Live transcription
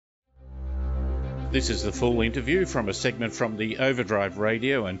This is the full interview from a segment from the Overdrive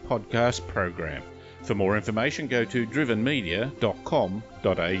radio and podcast program. For more information, go to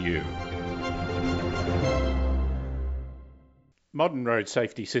drivenmedia.com.au. Modern road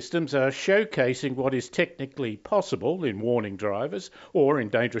safety systems are showcasing what is technically possible in warning drivers or in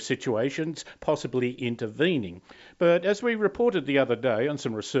dangerous situations, possibly intervening. But as we reported the other day on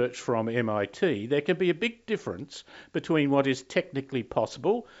some research from MIT, there can be a big difference between what is technically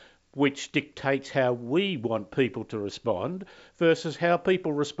possible, which dictates how we want people to respond, versus how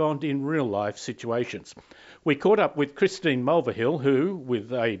people respond in real-life situations. We caught up with Christine Mulvihill, who,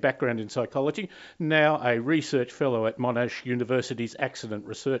 with a background in psychology, now a research fellow at Monash University's Accident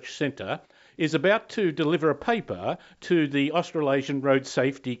Research Centre, is about to deliver a paper to the Australasian Road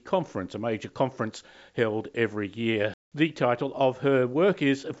Safety Conference, a major conference held every year. The title of her work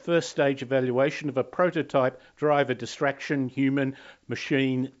is a first stage evaluation of a prototype driver distraction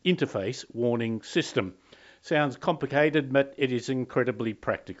human-machine interface warning system. Sounds complicated, but it is incredibly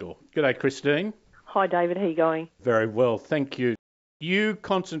practical. G'day, Christine. Hi, David. How are you going? Very well, thank you. You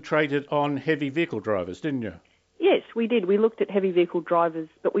concentrated on heavy vehicle drivers, didn't you? Yes, we did. We looked at heavy vehicle drivers,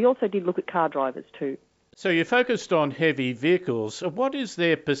 but we also did look at car drivers too. So you focused on heavy vehicles. What is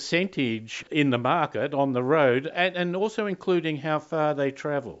their percentage in the market on the road, and also including how far they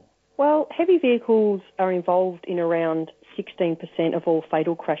travel? Well, heavy vehicles are involved in around 16% of all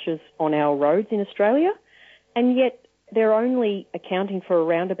fatal crashes on our roads in Australia, and yet they're only accounting for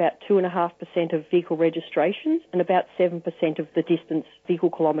around about 2.5% of vehicle registrations and about 7% of the distance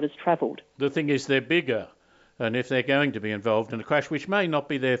vehicle kilometres travelled. The thing is they're bigger, and if they're going to be involved in a crash, which may not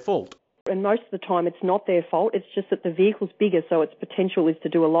be their fault. And most of the time it's not their fault, it's just that the vehicle's bigger, so its potential is to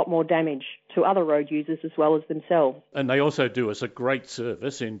do a lot more damage to other road users as well as themselves. And they also do us a great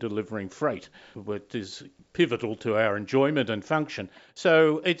service in delivering freight, which is pivotal to our enjoyment and function.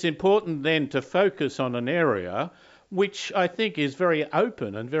 So it's important then to focus on an area which I think is very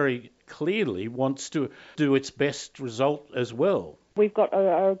open and very clearly wants to do its best result as well. We've got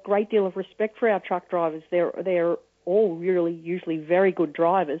a great deal of respect for our truck drivers. They're all really usually very good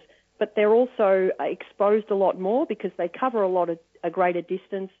drivers, but they're also exposed a lot more because they cover a greater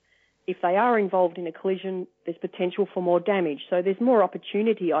distance. If they are involved in a collision, there's potential for more damage. So there's more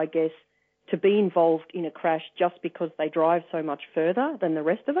opportunity, I guess, to be involved in a crash just because they drive so much further than the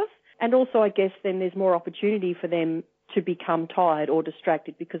rest of us. And also, I guess, then there's more opportunity for them to become tired or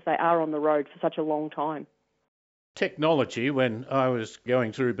distracted because they are on the road for such a long time. Technology, when I was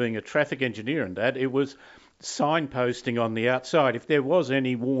going through being a traffic engineer and that, it was signposting on the outside. If there was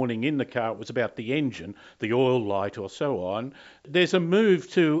any warning in the car, it was about the engine, the oil light or so on. There's a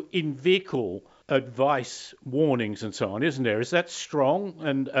move to in-vehicle advice warnings and so on, isn't there? Is that strong,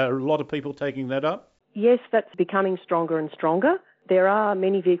 and are a lot of people taking that up? Yes, that's becoming stronger and stronger. There are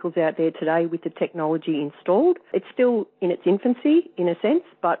many vehicles out there today with the technology installed. It's still in its infancy, in a sense,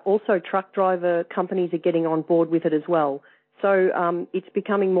 but also truck driver companies are getting on board with it as well. So it's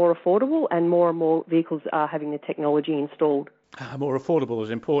becoming more affordable and more vehicles are having the technology installed. More affordable is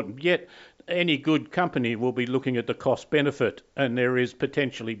important. Yet any good company will be looking at the cost-benefit, and there is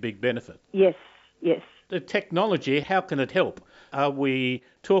potentially big benefit. Yes. The technology, how can it help? Are we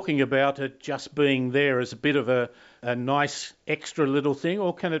talking about it just being there as a bit of a nice extra little thing,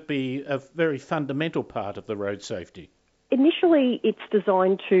 or can it be a very fundamental part of the road safety? Initially, it's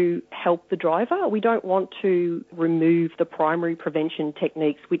designed to help the driver. We don't want to remove the primary prevention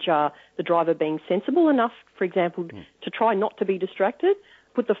techniques, which are the driver being sensible enough, for example, to try not to be distracted,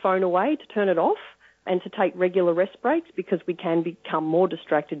 put the phone away, to turn it off, and to take regular rest breaks because we can become more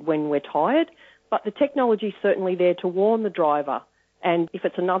distracted when we're tired. But the technology is certainly there to warn the driver. And if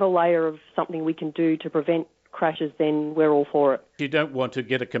it's another layer of something we can do to prevent crashes, then we're all for it. You don't want to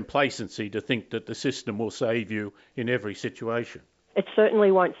get a complacency to think that the system will save you in every situation. It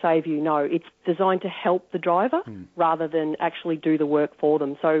certainly won't save you, no. It's designed to help the driver rather than actually do the work for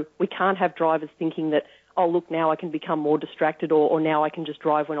them. So we can't have drivers thinking that, oh, look, now I can become more distracted or now I can just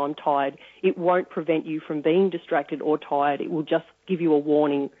drive when I'm tired. It won't prevent you from being distracted or tired. It will just give you a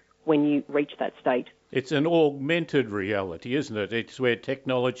warning when you reach that state. It's an augmented reality, isn't it? It's where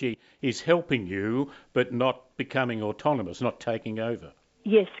technology is helping you but not becoming autonomous, not taking over.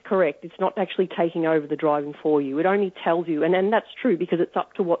 Yes, correct. It's not actually taking over the driving for you. It only tells you, and that's true because it's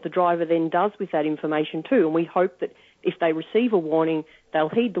up to what the driver then does with that information too. And we hope that if they receive a warning, they'll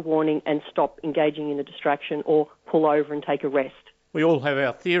heed the warning and stop engaging in a distraction or pull over and take a rest. We all have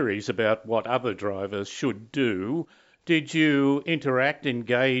our theories about what other drivers should do. Did you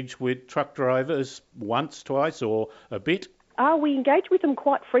engage with truck drivers once, twice, or a bit? We engage with them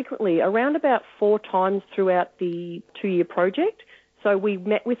quite frequently, around about 4 times throughout the 2-year project. So we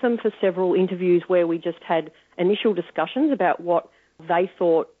met with them for several interviews where we just had initial discussions about what they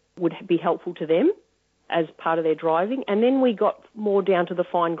thought would be helpful to them as part of their driving. And then we got more down to the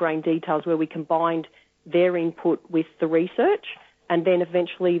fine-grained details where we combined their input with the research, and then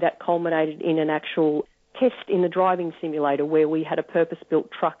eventually that culminated in an actual test in the driving simulator where we had a purpose-built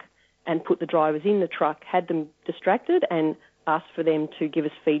truck and put the drivers in the truck, had them distracted and asked for them to give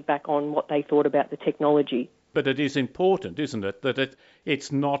us feedback on what they thought about the technology. But it is important, isn't it, that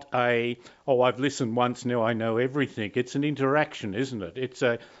it's not I've listened once, now I know everything. It's an interaction, isn't it? It's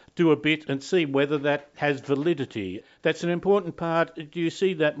do a bit and see whether that has validity. That's an important part. Do you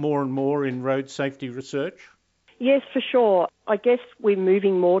see that more and more in road safety research? Yes, for sure. I guess we're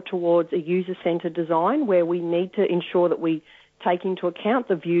moving more towards a user-centred design where we need to ensure that we take into account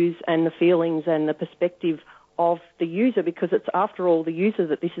the views and the feelings and the perspective of the user, because it's, after all, the user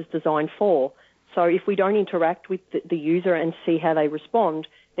that this is designed for. So if we don't interact with the user and see how they respond,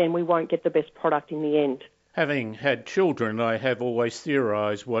 then we won't get the best product in the end. Having had children, I have always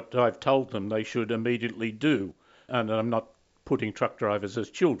theorised what I've told them they should immediately do. And I'm not putting truck drivers as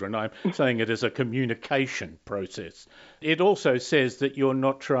children, I'm saying it as a communication process. It also says that you're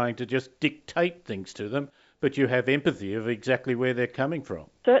not trying to just dictate things to them, but you have empathy of exactly where they're coming from.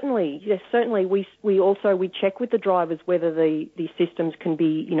 Certainly, yes, certainly. We also check with the drivers whether the systems can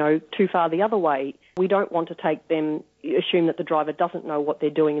be, too far the other way. We don't want to assume that the driver doesn't know what they're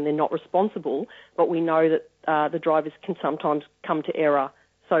doing and they're not responsible, but we know that the drivers can sometimes come to error.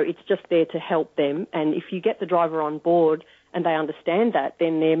 So it's just there to help them. And if you get the driver on board and they understand that,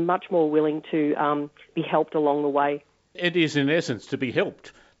 then they're much more willing to be helped along the way. It is, in essence, to be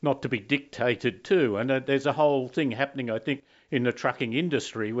helped, not to be dictated to. And there's a whole thing happening, I think, in the trucking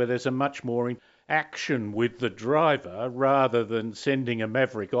industry where there's a much more action with the driver rather than sending a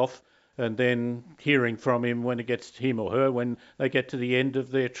maverick off and then hearing from him when it gets to him or her when they get to the end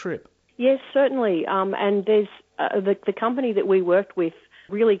of their trip. Yes, certainly. And there's the company that we worked with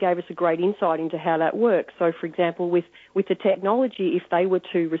really gave us a great insight into how that works. So, for example, with the technology, if they were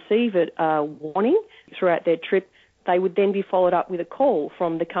to receive a warning throughout their trip, they would then be followed up with a call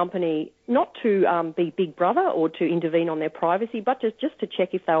from the company, not to be Big Brother or to intervene on their privacy, but just to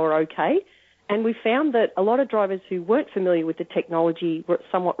check if they were okay. And we found that a lot of drivers who weren't familiar with the technology were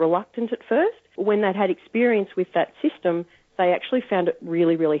somewhat reluctant at first. When they'd had experience with that system, they actually found it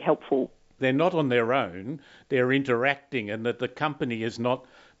really, really helpful. They're not on their own, they're interacting, and that the company is not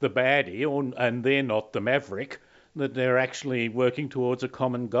the baddie and they're not the maverick, that they're actually working towards a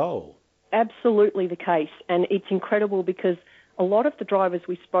common goal. Absolutely the case, and it's incredible because a lot of the drivers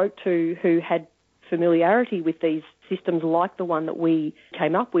we spoke to who had familiarity with these systems like the one that we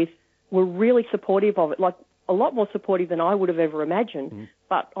came up with were really supportive of it, like a lot more supportive than I would have ever imagined. Mm.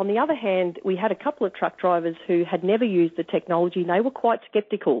 But on the other hand, we had a couple of truck drivers who had never used the technology and they were quite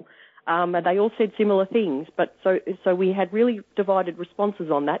sceptical. And they all said similar things, but so we had really divided responses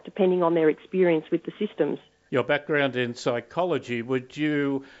on that depending on their experience with the systems. Your background in psychology, would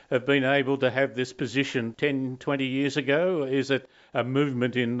you have been able to have this position 10, 20 years ago? Is it a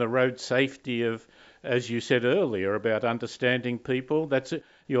movement in the road safety of, as you said earlier, about understanding people?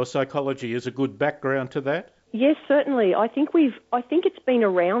 Your psychology is a good background to that? Yes, certainly. I think it's been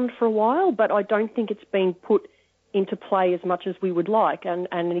around for a while, but I don't think it's been put into play as much as we would like. And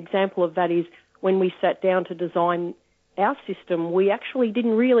an example of that is when we sat down to design our system, we actually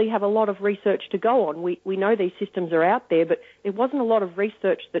didn't really have a lot of research to go on. We know these systems are out there, but there wasn't a lot of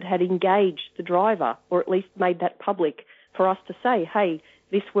research that had engaged the driver, or at least made that public for us to say, hey,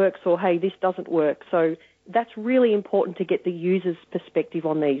 this works, or hey, this doesn't work. So that's really important to get the user's perspective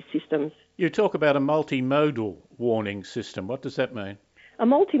on these systems. You talk about a multi-modal warning system. What does that mean? A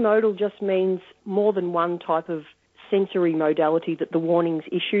multi-modal just means more than one type of sensory modality that the warning's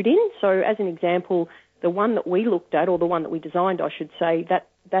issued in. So as an example, the one that we looked at, or the one that we designed, I should say,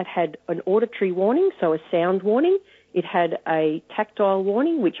 that had an auditory warning, so a sound warning. It had a tactile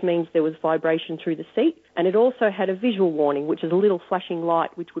warning, which means there was vibration through the seat, and it also had a visual warning, which is a little flashing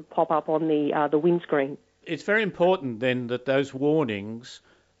light which would pop up on the windscreen. It's very important then that those warnings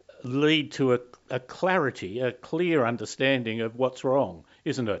lead to a clarity, a clear understanding of what's wrong,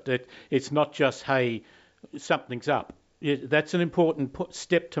 isn't it? That it's not just, hey, something's up. That's an important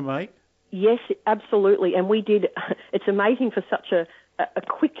step to make. Yes, absolutely. And we did, it's amazing for such a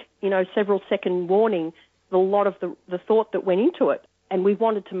quick, several second warning, a lot of the thought that went into it. And we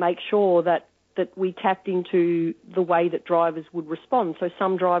wanted to make sure that we tapped into the way that drivers would respond. So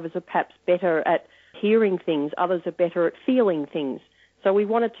some drivers are perhaps better at hearing things, others are better at feeling things. So we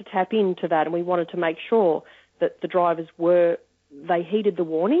wanted to tap into that, and we wanted to make sure that the drivers were they heeded the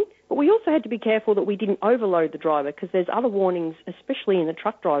warning, but we also had to be careful that we didn't overload the driver, because there's other warnings, especially in the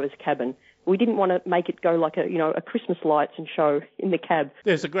truck driver's cabin. We didn't want to make it go like a Christmas lights and show in the cab.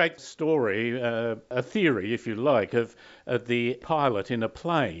 There's a great story, a theory, if you like, of the pilot in a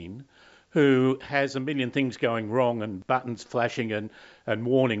plane who has a million things going wrong and buttons flashing and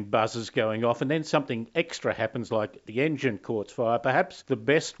warning buzzers going off, and then something extra happens, like the engine caught fire. Perhaps the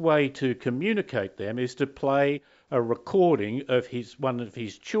best way to communicate them is to play a recording of one of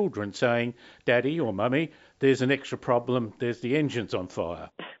his children saying, "Daddy or Mummy, there's an extra problem, there's the engine's on fire."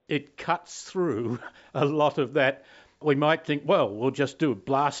 It cuts through a lot of that. We might think, well, we'll just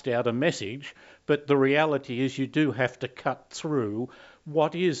blast out a message, but the reality is you do have to cut through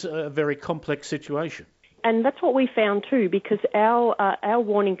what is a very complex situation. And that's what we found too, because our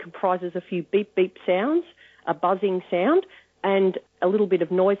warning comprises a few beep beep sounds, a buzzing sound, and a little bit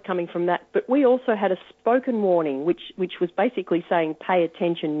of noise coming from that. But we also had a spoken warning, which was basically saying, "Pay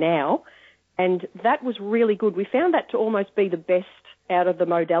attention now," and that was really good. We found that to almost be the best out of the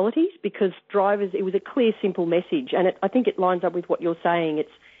modalities, because drivers, it was a clear, simple message, and I think it lines up with what you're saying.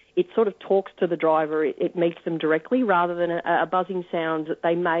 It sort of talks to the driver, it meets them directly, rather than a buzzing sound that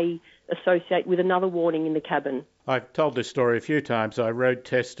they may associate with another warning in the cabin. I've told this story a few times. I road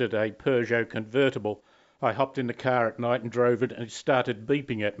tested a Peugeot convertible. I hopped in the car at night and drove it, and it started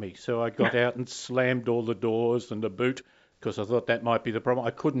beeping at me. So I got out and slammed all the doors and the boot, because I thought that might be the problem.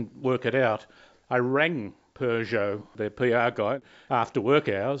 I couldn't work it out. I rang Peugeot, their PR guy, after work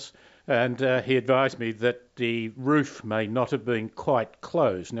hours, and he advised me that the roof may not have been quite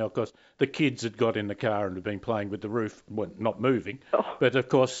closed. Now, of course, the kids had got in the car and had been playing with the roof, not moving, but of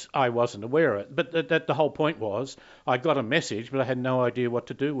course I wasn't aware of it. But the whole point was I got a message, but I had no idea what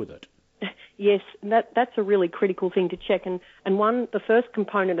to do with it. Yes, that's a really critical thing to check. And the first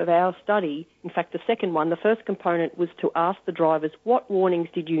component of our study, in fact the second one, the first component was to ask the drivers, what warnings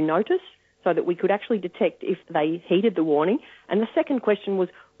did you notice, so that we could actually detect if they heeded the warning. And the second question was,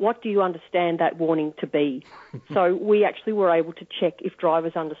 what do you understand that warning to be? So we actually were able to check if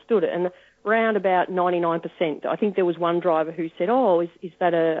drivers understood it. And around about 99%, I think there was one driver who said, "Oh, is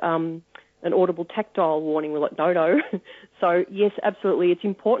that an audible tactile warning?" We're like, no. So yes, absolutely. It's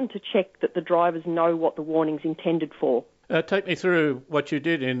important to check that the drivers know what the warning's intended for. Take me through what you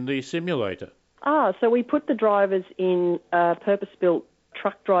did in the simulator. So we put the drivers in a purpose-built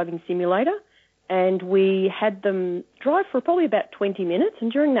truck driving simulator, and we had them drive for probably about 20 minutes.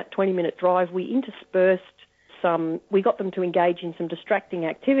 And during that 20-minute drive, we interspersed we got them to engage in some distracting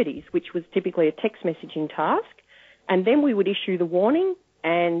activities, which was typically a text messaging task. And then we would issue the warning,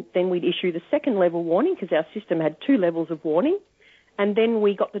 and then we'd issue the second level warning, because our system had 2 levels of warning. And then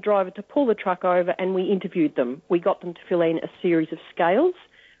we got the driver to pull the truck over, and we interviewed them. We got them to fill in a series of scales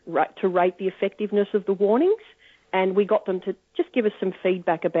to rate the effectiveness of the warnings. And we got them to just give us some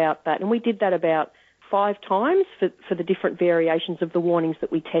feedback about that. And we did that about 5 times for the different variations of the warnings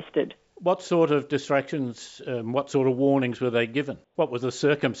that we tested. What sort of distractions, what sort of warnings were they given? What were the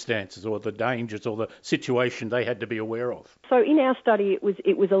circumstances or the dangers or the situation they had to be aware of? So in our study,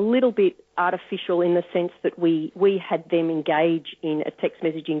 it was a little bit artificial in the sense that we had them engage in a text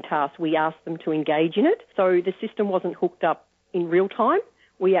messaging task. We asked them to engage in it. So the system wasn't hooked up in real time.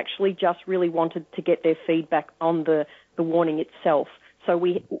 We actually just really wanted to get their feedback on the warning itself. So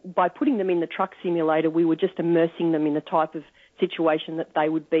by putting them in the truck simulator, we were just immersing them in the type of situation that they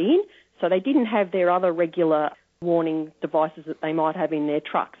would be in. So they didn't have their other regular warning devices that they might have in their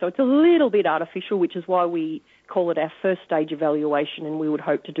truck. So it's a little bit artificial, which is why we call it our first stage evaluation, and we would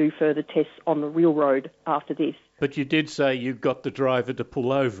hope to do further tests on the real road after this. But you did say you got the driver to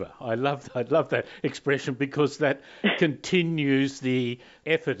pull over. I love that expression, because that continues the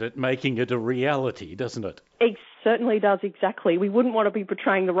effort at making it a reality, doesn't it? It certainly does, exactly. We wouldn't want to be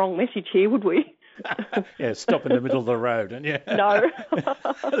portraying the wrong message here, would we? Yeah, stop in the middle of the road. And yeah. No.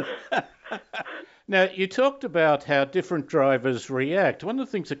 Now, you talked about how different drivers react. One of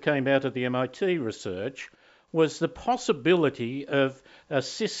the things that came out of the MIT research was the possibility of a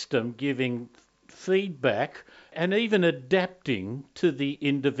system giving feedback and even adapting to the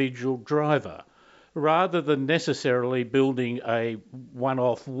individual driver, rather than necessarily building a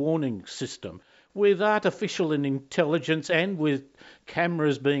one-off warning system. With artificial intelligence and with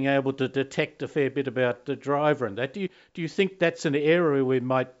cameras being able to detect a fair bit about the driver and that, do you think that's an area we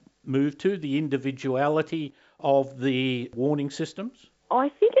might move to, the individuality of the warning systems? I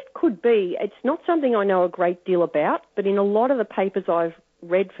think it could be. It's not something I know a great deal about, but in a lot of the papers I've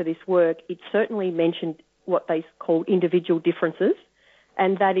read for this work, it certainly mentioned what they call individual differences,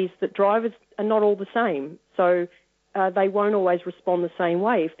 and that is that drivers are not all the same. So they won't always respond the same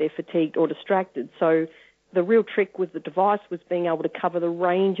way if they're fatigued or distracted. So the real trick with the device was being able to cover the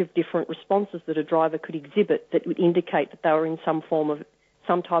range of different responses that a driver could exhibit that would indicate that they were in some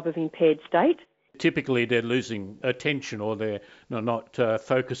type of impaired state. Typically, they're losing attention or they're not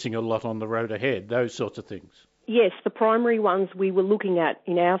focusing a lot on the road ahead, those sorts of things. Yes, the primary ones we were looking at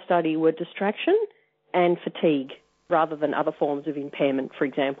in our study were distraction and fatigue, rather than other forms of impairment, for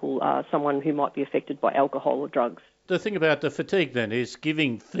example, someone who might be affected by alcohol or drugs. The thing about the fatigue then is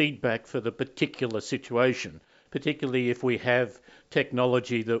giving feedback for the particular situation, particularly if we have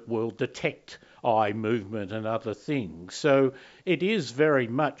technology that will detect eye movement and other things. So it is very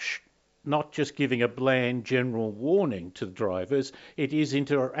much not just giving a bland general warning to the drivers, it is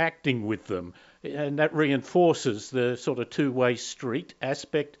interacting with them. And that reinforces the sort of two-way street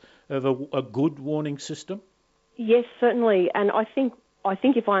aspect of a good warning system. Yes, certainly. And I think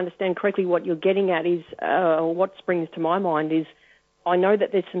if I understand correctly what you're getting at is, what springs to my mind is, I know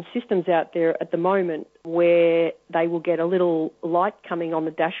that there's some systems out there at the moment where they will get a little light coming on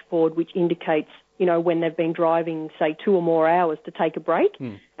the dashboard which indicates, when they've been driving, say, 2 or more hours to take a break.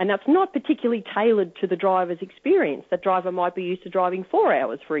 And that's not particularly tailored to the driver's experience. That driver might be used to driving 4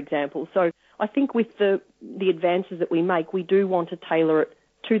 hours, for example. So I think with the advances that we make, we do want to tailor it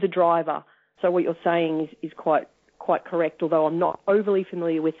to the driver. So what you're saying is quite correct, although I'm not overly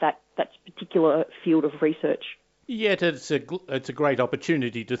familiar with that particular field of research. Yet it's a great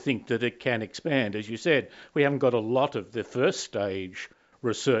opportunity to think that it can expand. As you said, we haven't got a lot of the first stage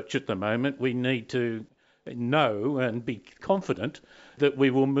research at the moment. We need to know and be confident that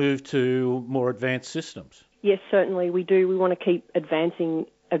we will move to more advanced systems. Yes, certainly we do. We want to keep advancing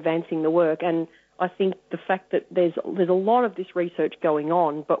the work, and I think the fact that there's a lot of this research going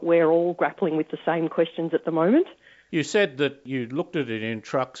on, but we're all grappling with the same questions at the moment. You said that you looked at it in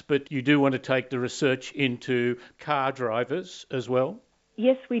trucks, but you do want to take the research into car drivers as well?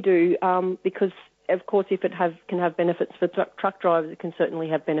 Yes, we do, because, of course, if it can have benefits for truck drivers, it can certainly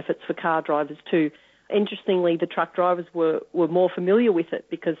have benefits for car drivers too. Interestingly, the truck drivers were more familiar with it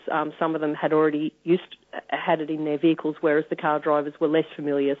because some of them had already had it in their vehicles, whereas the car drivers were less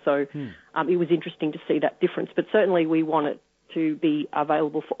familiar. So it was interesting to see that difference. But certainly we want it to be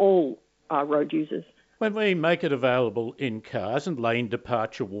available for all road users. When we make it available in cars and lane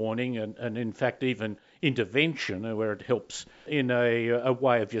departure warning and in fact even intervention where it helps in a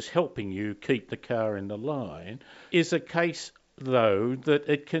way of just helping you keep the car in the line, is a case though that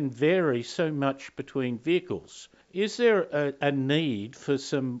it can vary so much between vehicles. Is there a need for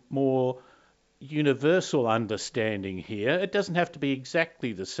some more universal understanding here? It doesn't have to be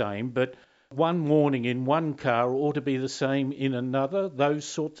exactly the same, but one warning in one car ought to be the same in another, those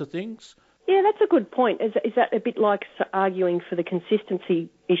sorts of things? Yeah, that's a good point. Is that a bit like arguing for the consistency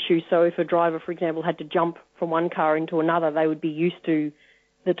issue? So if a driver, for example, had to jump from one car into another, they would be used to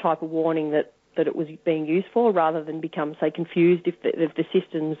the type of warning that it was being used for, rather than become, say, confused if the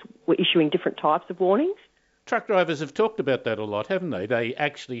systems were issuing different types of warnings. Truck drivers have talked about that a lot, haven't they? They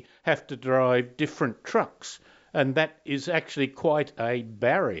actually have to drive different trucks, and that is actually quite a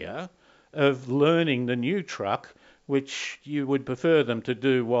barrier of learning the new truck, which you would prefer them to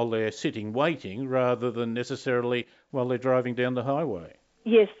do while they're sitting waiting rather than necessarily while they're driving down the highway.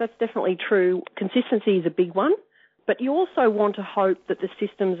 Yes, that's definitely true. Consistency is a big one, but you also want to hope that the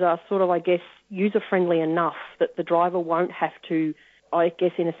systems are sort of, user-friendly enough that the driver won't have to,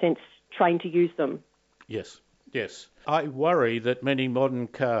 in a sense, train to use them. Yes. I worry that many modern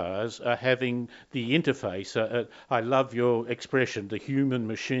cars are having the interface, I love your expression, the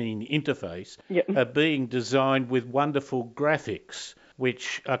human-machine interface, being designed with wonderful graphics,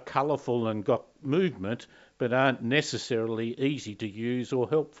 which are colourful and got movement, but aren't necessarily easy to use or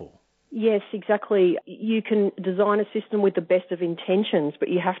helpful. Yes, exactly. You can design a system with the best of intentions, but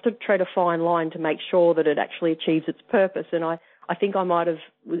you have to tread a fine line to make sure that it actually achieves its purpose. And I think I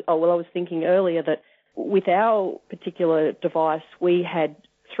was thinking earlier that with our particular device, we had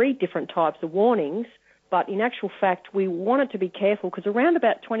 3 different types of warnings, but in actual fact, we wanted to be careful because around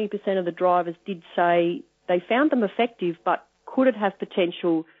about 20% of the drivers did say they found them effective, but could it have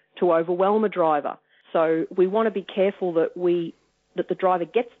potential to overwhelm a driver? So we want to be careful that the driver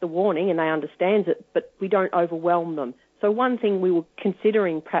gets the warning and they understands it, but we don't overwhelm them. So one thing we were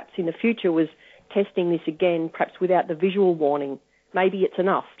considering perhaps in the future was testing this again, perhaps without the visual warning. Maybe it's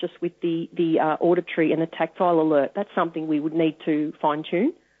enough just with the auditory and the tactile alert. That's something we would need to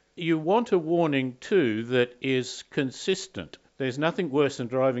fine-tune. You want a warning too that is consistent. There's nothing worse than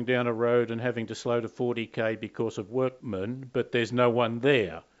driving down a road and having to slow to 40k because of workmen, but there's no one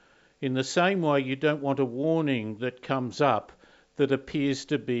there. In the same way, you don't want a warning that comes up that appears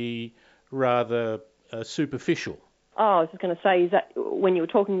to be rather superficial. Oh, I was just going to say, is that when you were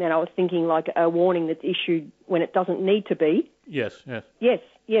talking then, I was thinking like a warning that's issued when it doesn't need to be. Yes. Yes.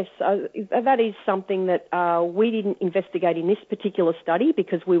 That is something that we didn't investigate in this particular study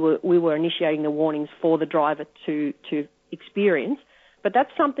because we were initiating the warnings for the driver to experience. But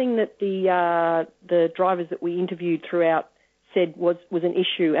that's something that the drivers that we interviewed throughout said was an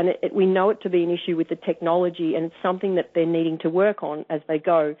issue, and we know it to be an issue with the technology, and it's something that they're needing to work on as they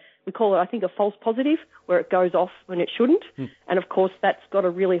go. We call it, I think, a false positive, where it goes off when it shouldn't, and of course that's got a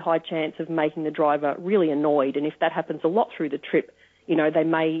really high chance of making the driver really annoyed, and if that happens a lot through the trip, they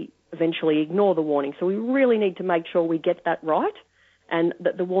may eventually ignore the warning. So we really need to make sure we get that right, and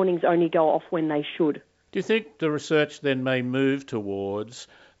that the warnings only go off when they should. Do you think the research then may move towards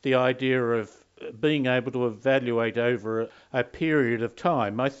the idea of being able to evaluate over a period of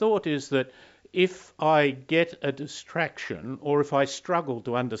time? My thought is that if I get a distraction or if I struggle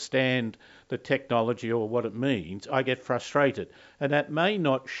to understand the technology or what it means, I get frustrated. And that may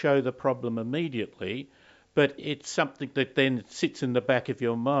not show the problem immediately, but it's something that then sits in the back of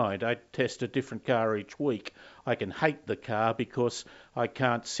your mind. I test a different car each week. I can hate the car because I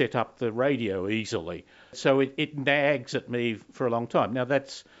can't set up the radio easily. So it nags at me for a long time. Now,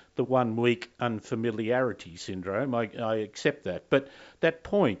 that's the 1 week unfamiliarity syndrome. I accept that. But that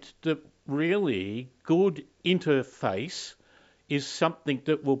point, the really good interface is something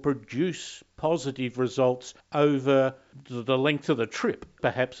that will produce positive results over the length of the trip,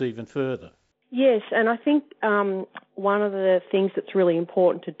 perhaps even further. Yes, and I think one of the things that's really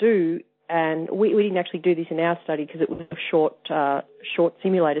important to do, and we didn't actually do this in our study because it was a short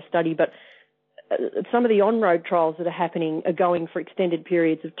simulator study, but some of the on-road trials that are happening are going for extended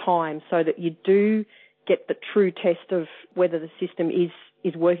periods of time so that you do get the true test of whether the system is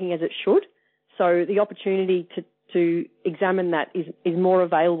working as it should. So the opportunity to examine that is more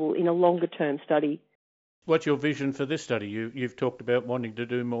available in a longer-term study. What's your vision for this study? You've talked about wanting to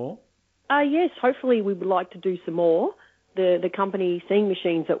do more? Yes, hopefully we would like to do some more. The company Seeing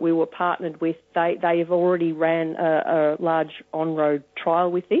Machines that we were partnered with, they have already ran a large on-road trial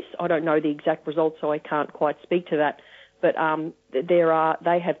with this. I don't know the exact results, so I can't quite speak to that. But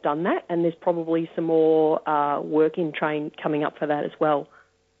they have done that, and there's probably some more work in train coming up for that as well.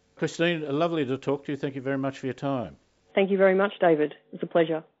 Christine, lovely to talk to you. Thank you very much for your time. Thank you very much, David. It's a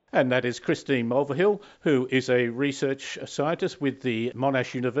pleasure. And that is Christine Mulvihill, who is a research scientist with the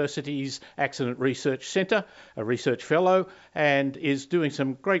Monash University's Accident Research Centre, a research fellow, and is doing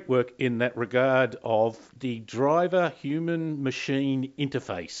some great work in that regard of the driver-human-machine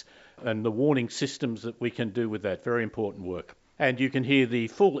interface and the warning systems that we can do with that. Very important work. And you can hear the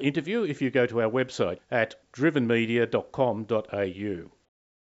full interview if you go to our website at drivenmedia.com.au.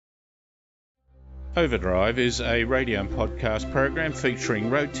 Overdrive is a radio and podcast program featuring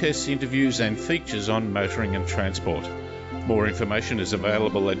road tests, interviews and features on motoring and transport. More information is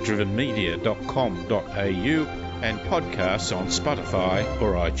available at drivenmedia.com.au and podcasts on Spotify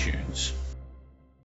or iTunes.